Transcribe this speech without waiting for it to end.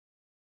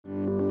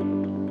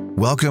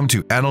Welcome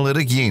to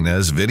Analytik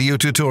Jena's video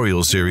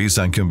tutorial series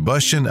on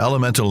combustion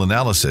elemental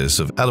analysis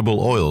of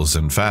edible oils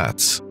and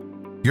fats.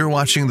 You're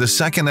watching the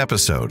second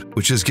episode,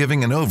 which is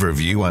giving an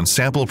overview on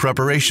sample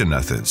preparation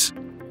methods.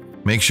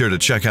 Make sure to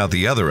check out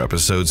the other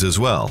episodes as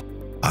well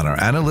on our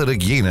Analytik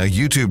Jena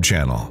YouTube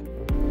channel.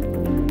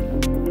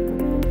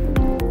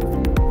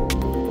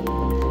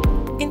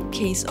 In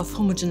case of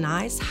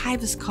homogenized, high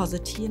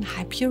viscosity and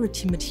high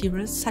purity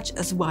materials such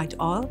as white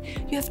oil,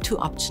 you have two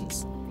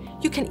options.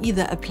 You can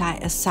either apply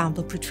a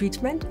sample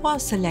pretreatment or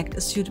select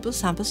a suitable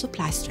sample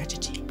supply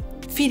strategy.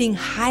 Feeding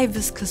high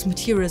viscous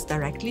materials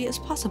directly is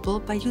possible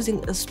by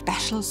using a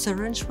special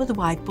syringe with a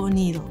wide bore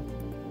needle.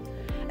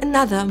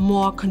 Another,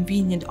 more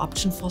convenient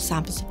option for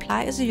sample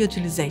supply is the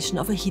utilization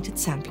of a heated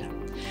sampler.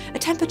 A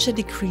temperature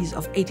decrease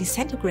of 80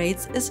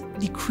 centigrades is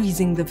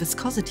decreasing the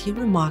viscosity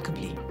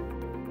remarkably.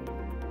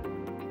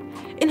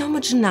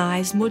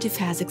 Inhomogenized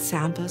multiphasic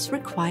samples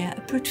require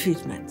a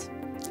pretreatment.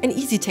 An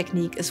easy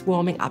technique is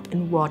warming up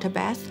in water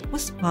bath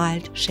with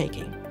mild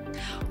shaking.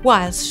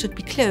 Vials should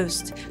be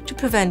closed to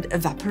prevent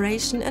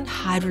evaporation and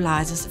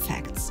hydrolysis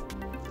effects.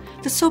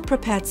 The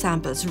so-prepared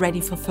sample is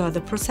ready for further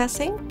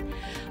processing,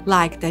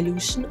 like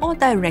dilution or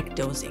direct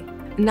dosing.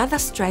 Another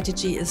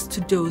strategy is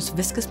to dose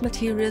viscous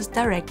materials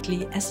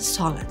directly as a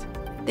solid.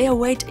 They are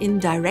weighed in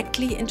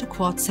directly into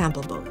quartz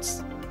sample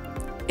boats.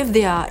 If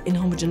they are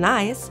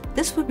inhomogenized,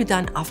 this will be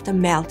done after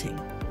melting.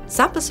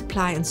 Sample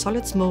supply in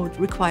solids mode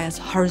requires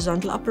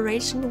horizontal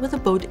operation with a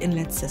boat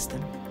inlet system.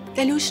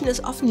 Dilution is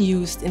often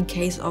used in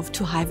case of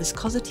too high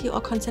viscosity or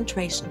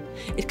concentration.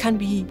 It can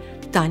be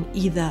done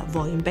either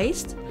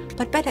volume-based,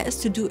 but better is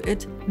to do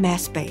it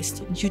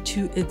mass-based due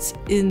to its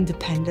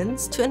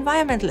independence to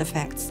environmental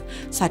effects,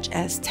 such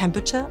as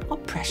temperature or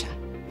pressure.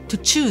 To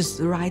choose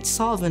the right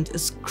solvent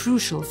is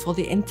crucial for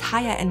the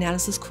entire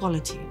analysis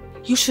quality.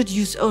 You should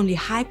use only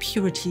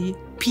high-purity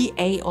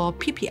PA or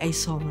PPA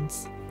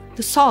solvents.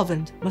 The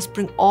solvent must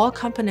bring all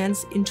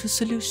components into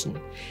solution,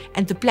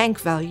 and the blank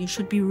value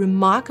should be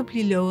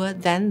remarkably lower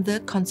than the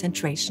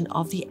concentration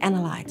of the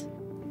analyte.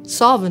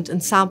 Solvent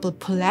and sample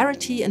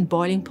polarity and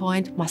boiling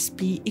point must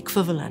be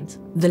equivalent.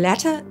 The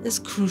latter is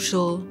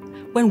crucial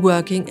when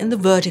working in the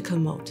vertical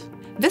mode.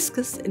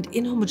 Viscous and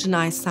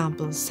inhomogenized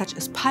samples such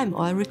as palm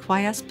oil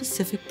require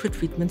specific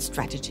pretreatment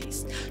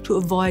strategies to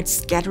avoid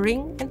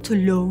scattering and to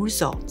low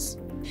results.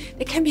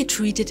 They can be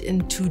treated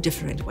in two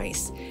different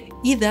ways.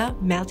 Either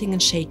melting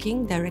and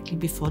shaking directly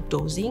before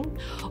dosing,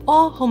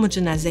 or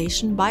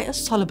homogenization by a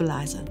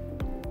solubilizer.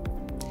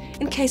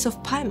 In case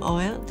of palm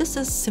oil, this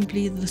is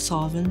simply the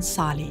solvent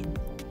saline.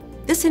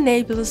 This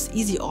enables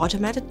easy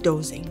automated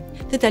dosing.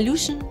 The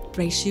dilution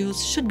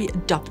ratios should be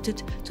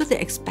adapted to the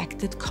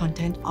expected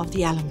content of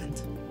the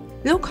element.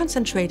 Low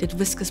concentrated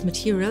viscous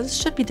materials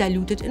should be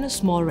diluted in a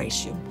small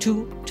ratio,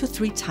 2 to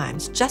 3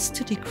 times, just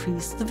to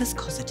decrease the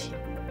viscosity.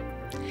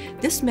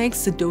 This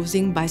makes the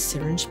dosing by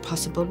syringe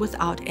possible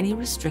without any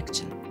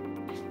restriction.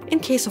 In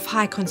case of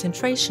high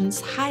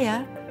concentrations,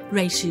 higher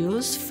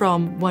ratios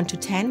from 1 to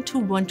 10 to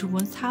 1 to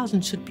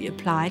 1000 should be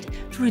applied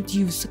to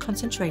reduce the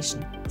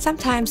concentration.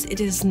 Sometimes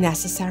it is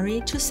necessary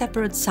to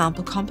separate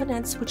sample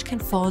components which can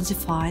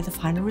falsify the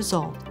final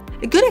result.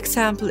 A good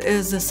example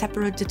is the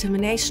separate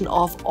determination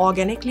of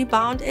organically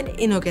bound and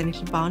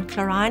inorganically bound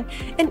chlorine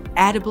in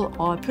edible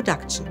oil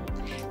production.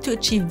 To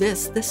achieve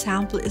this, the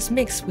sample is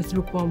mixed with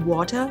lukewarm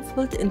water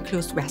filled in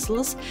closed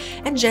vessels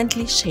and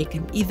gently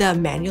shaken, either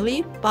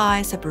manually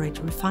by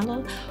separatory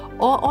funnel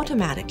or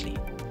automatically.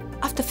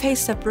 After phase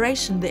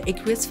separation, the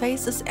aqueous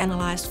phase is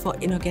analyzed for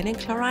inorganic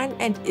chlorine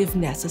and, if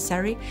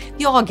necessary,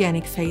 the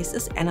organic phase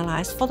is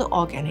analyzed for the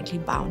organically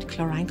bound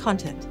chlorine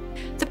content.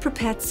 The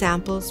prepared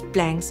samples,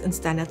 blanks and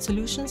standard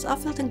solutions are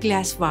filled in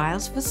glass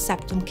vials with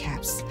septum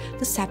caps.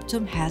 The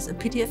septum has a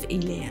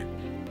PTFE layer.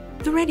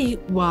 The ready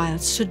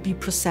vials should be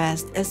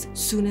processed as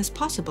soon as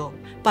possible,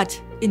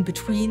 but in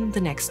between the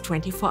next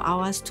 24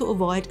 hours to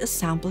avoid a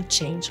sample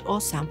change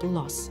or sample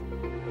loss.